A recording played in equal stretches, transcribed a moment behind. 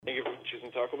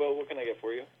Taco Bell. What can I get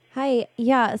for you? Hi,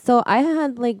 yeah, so I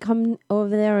had like come over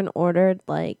there and ordered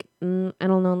like I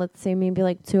don't know, let's say maybe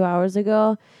like 2 hours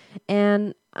ago,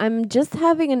 and I'm just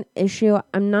having an issue.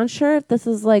 I'm not sure if this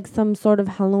is like some sort of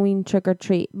Halloween trick or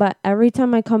treat, but every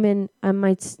time I come in,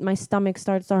 my stomach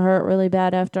starts to hurt really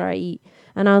bad after I eat,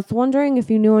 and I was wondering if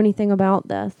you knew anything about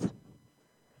this.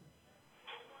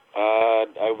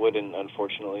 I wouldn't,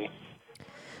 unfortunately.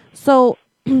 So,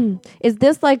 is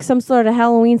this like some sort of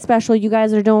Halloween special you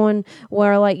guys are doing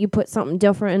where like you put something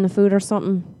different in the food or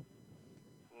something?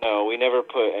 No, we never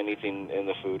put anything in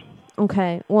the food.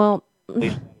 Okay, well, At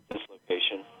least not at this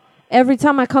location. every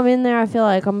time I come in there, I feel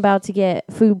like I'm about to get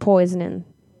food poisoning.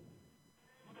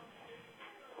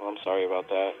 Well, I'm sorry about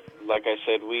that. Like I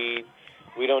said, we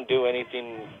don't do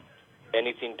anything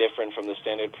different from the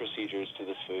standard procedures to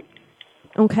this food.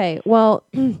 Okay, well,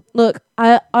 look,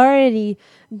 I already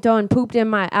done pooped in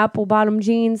my apple bottom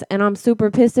jeans, and I'm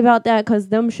super pissed about that because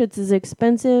them shits is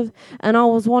expensive. And I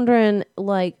was wondering,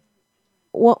 like,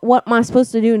 what am I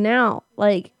supposed to do now?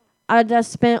 Like, I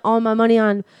just spent all my money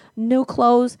on new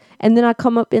clothes, and then I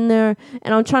come up in there,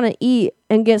 and I'm trying to eat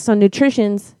and get some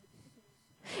nutritions.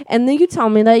 And then you tell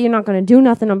me that you're not going to do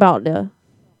nothing about it.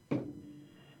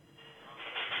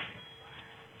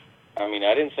 I mean,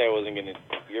 I didn't say I wasn't going to...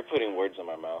 You're putting words in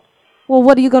my mouth. Well,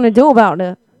 what are you going to do about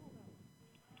it?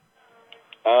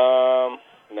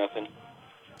 Nothing.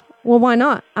 Well, why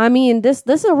not? I mean, this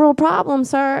is a real problem,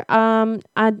 sir. I'm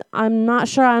not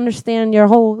sure I understand your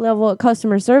whole level of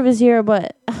customer service here,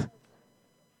 but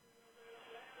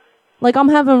like I'm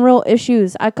having real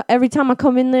issues. Every time I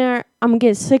come in there, I'm gonna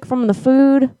get sick from the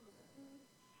food.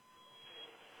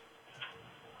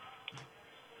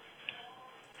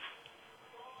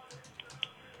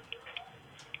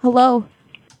 Hello?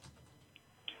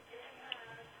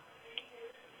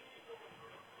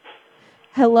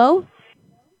 Hello?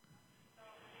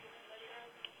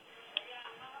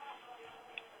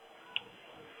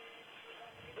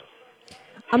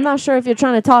 I'm not sure if you're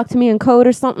trying to talk to me in code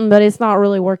or something, but it's not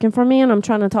really working for me, and I'm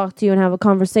trying to talk to you and have a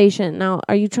conversation. Now,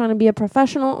 are you trying to be a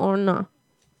professional or not?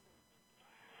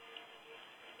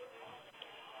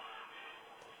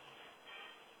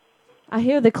 I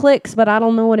hear the clicks, but I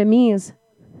don't know what it means.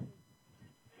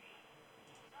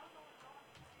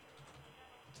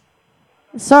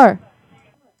 Sir.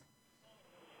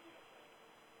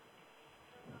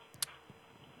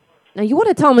 Now, you want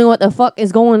to tell me what the fuck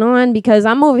is going on? Because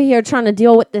I'm over here trying to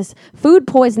deal with this food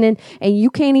poisoning, and you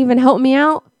can't even help me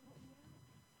out?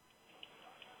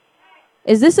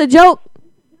 Is this a joke?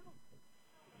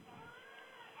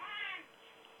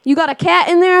 You got a cat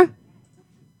in there?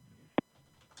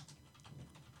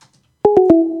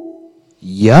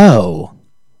 Yo.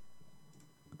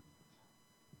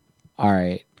 All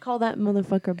right. Call that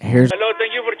motherfucker back. Hello,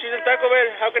 thank you for choosing Taco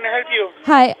Bell. How can I help you?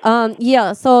 Hi,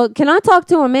 yeah, so can I talk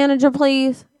to a manager,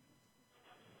 please?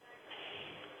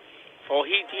 Oh,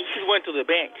 he went to the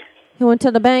bank. He went to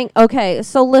the bank? Okay,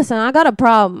 so listen, I got a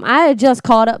problem. I had just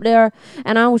called up there,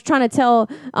 and I was trying to tell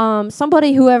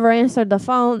somebody, whoever answered the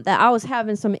phone, that I was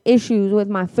having some issues with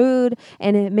my food,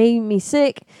 and it made me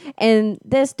sick. And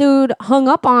this dude hung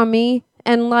up on me,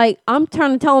 and, like, I'm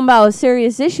trying to tell him about a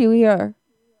serious issue here.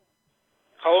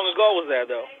 How long ago was that,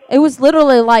 though? It was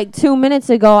literally, like, 2 minutes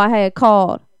ago I had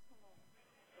called.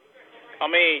 I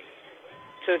mean,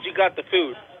 since you got the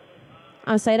food.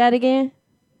 I'll say that again?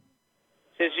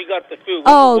 Since you got the food.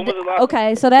 Oh, when was the last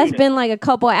okay. So that's been like a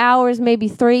couple hours, maybe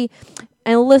 3.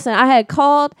 And listen, I had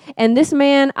called, and this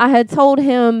man, I had told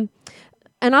him,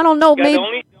 and I don't know, yeah, maybe... the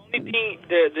only thing,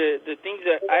 the things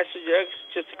that I suggest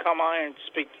just to come out and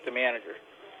speak to the manager.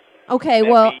 Okay,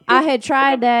 well, I had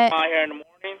tried that. Come out here in the morning.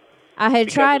 I had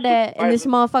tried that, and this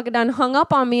motherfucker done hung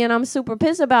up on me, and I'm super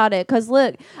pissed about it. Because,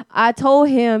 look, I told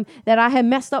him that I had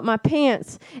messed up my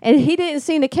pants, and he didn't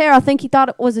seem to care. I think he thought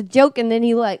it was a joke, and then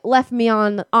he, like, left me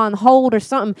on hold or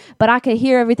something. But I could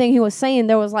hear everything he was saying.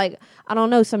 There was, like, I don't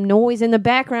know, some noise in the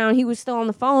background. He was still on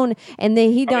the phone, and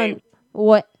then he done...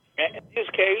 What? In this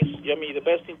case, I mean, the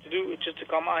best thing to do is just to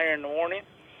come out here in the morning,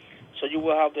 so you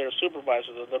will have their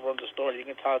supervisor that run the store. You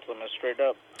can talk to them straight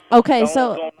up. Okay, so...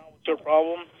 What's going on with your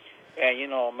problem? And, you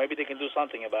know, maybe they can do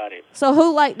something about it. So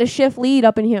who, like, the shift lead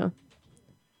up in here?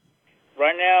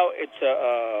 Right now, it's,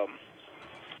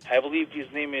 I believe his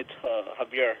name is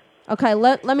Javier. Okay,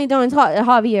 let me go and talk to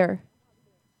Javier.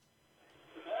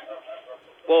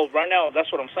 Well, right now, that's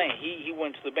what I'm saying. He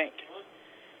went to the bank.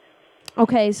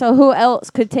 Okay, so who else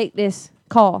could take this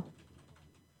call?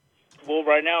 Well,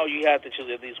 right now, you have to just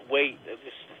at least wait at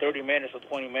least 30 minutes or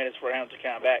 20 minutes for him to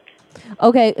come back.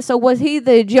 Okay, so was he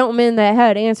the gentleman that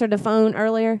had answered the phone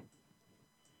earlier?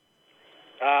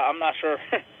 I'm not sure.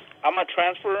 I'm a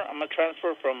transfer. I'm a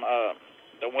transfer from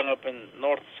the one up in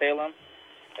North Salem,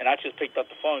 and I just picked up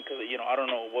the phone because I don't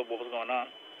know what was going on.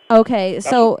 Okay,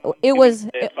 so it was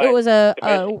a The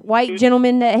best white dude-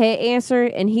 gentleman that had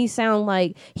answered, and he sounded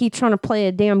like he trying to play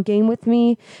a damn game with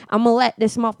me. I'm gonna let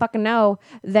this motherfucker know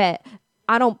that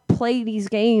I don't play these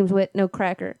games with no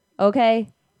cracker. Okay.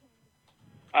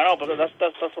 I know, but that's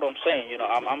what I'm saying.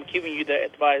 I'm giving you the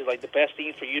advice, like the best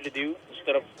thing for you to do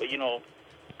instead of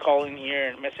calling here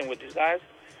and messing with these guys.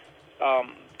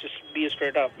 Just be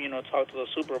straight up. Talk to the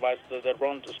supervisor that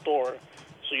runs the store,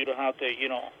 so you don't have to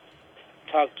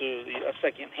talk to a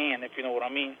second hand, if you know what I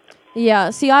mean.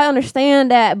 Yeah, see, I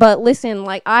understand that, but listen,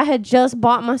 like, I had just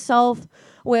bought myself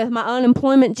with my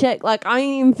unemployment check. Like, I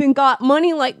ain't even got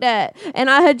money like that. And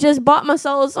I had just bought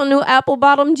myself some new apple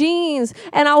bottom jeans.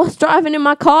 And I was driving in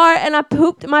my car and I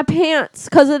pooped my pants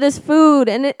because of this food.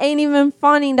 And it ain't even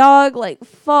funny, dog. Like,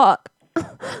 fuck.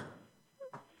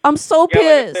 I'm so Yeah, like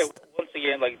I said, pissed. once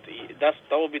again, that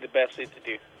would be the best thing to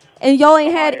do. And y'all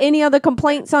ain't had any other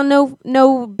complaints on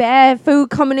no bad food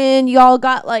coming in? Y'all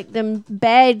got, like, them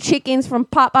bad chickens from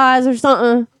Popeyes or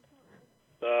something?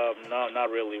 No,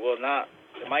 not really. Well, not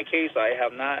in my case. I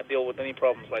have not dealt with any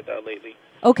problems like that lately.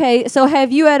 Okay, so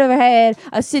have you ever had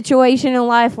a situation in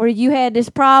life where you had this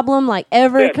problem, like,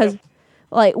 ever? Yeah, Because,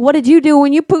 like, what did you do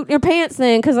when you pooped your pants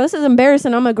then? Because this is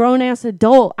embarrassing. I'm a grown-ass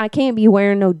adult. I can't be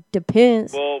wearing no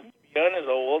Depends. Well, to be honest,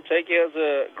 we'll take it as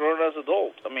a grown-ass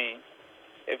adult. I mean,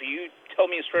 if you tell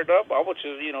me straight up, I would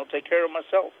just, take care of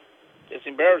myself. It's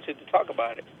embarrassing to talk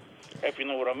about it, if you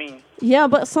know what I mean. Yeah,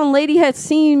 but some lady had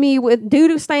seen me with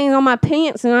doo-doo stains on my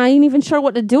pants, and I ain't even sure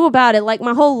what to do about it. Like,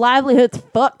 my whole livelihood's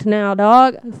fucked now,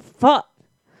 dog. Fuck.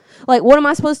 Like, what am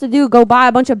I supposed to do? Go buy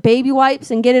a bunch of baby wipes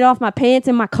and get it off my pants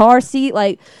in my car seat?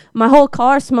 Like, my whole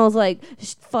car smells like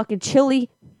fucking chili.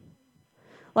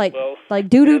 Like doo-doo That's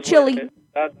what it chili. is.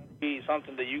 That'd be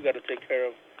something that you got to take care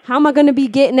of. How am I going to be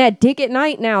getting that dick at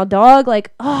night now, dog?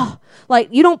 Like, like,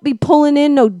 you don't be pulling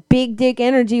in no big dick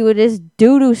energy with this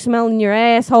doo-doo smelling your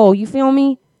asshole. You feel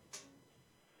me?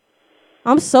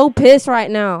 I'm so pissed right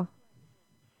now.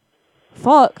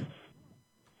 Fuck.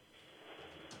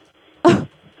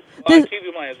 I'll give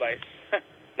you my advice.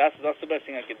 That's the best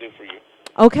thing I can do for you.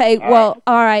 Okay, All well, right.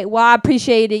 all right. Well, I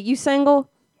appreciate it. You single?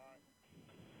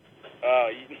 No.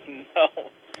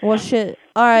 Well, shit.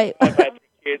 All right. I've had 3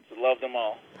 kids. Love them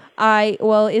all. All right.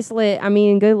 Well, it's lit. I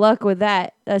mean, good luck with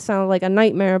that. That sounds like a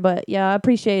nightmare, but yeah, I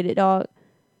appreciate it, dog.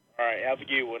 All right. Have a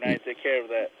good one. I take care of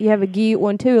that. You have a cute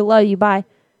one, too. Love you. Bye.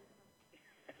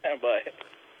 Bye.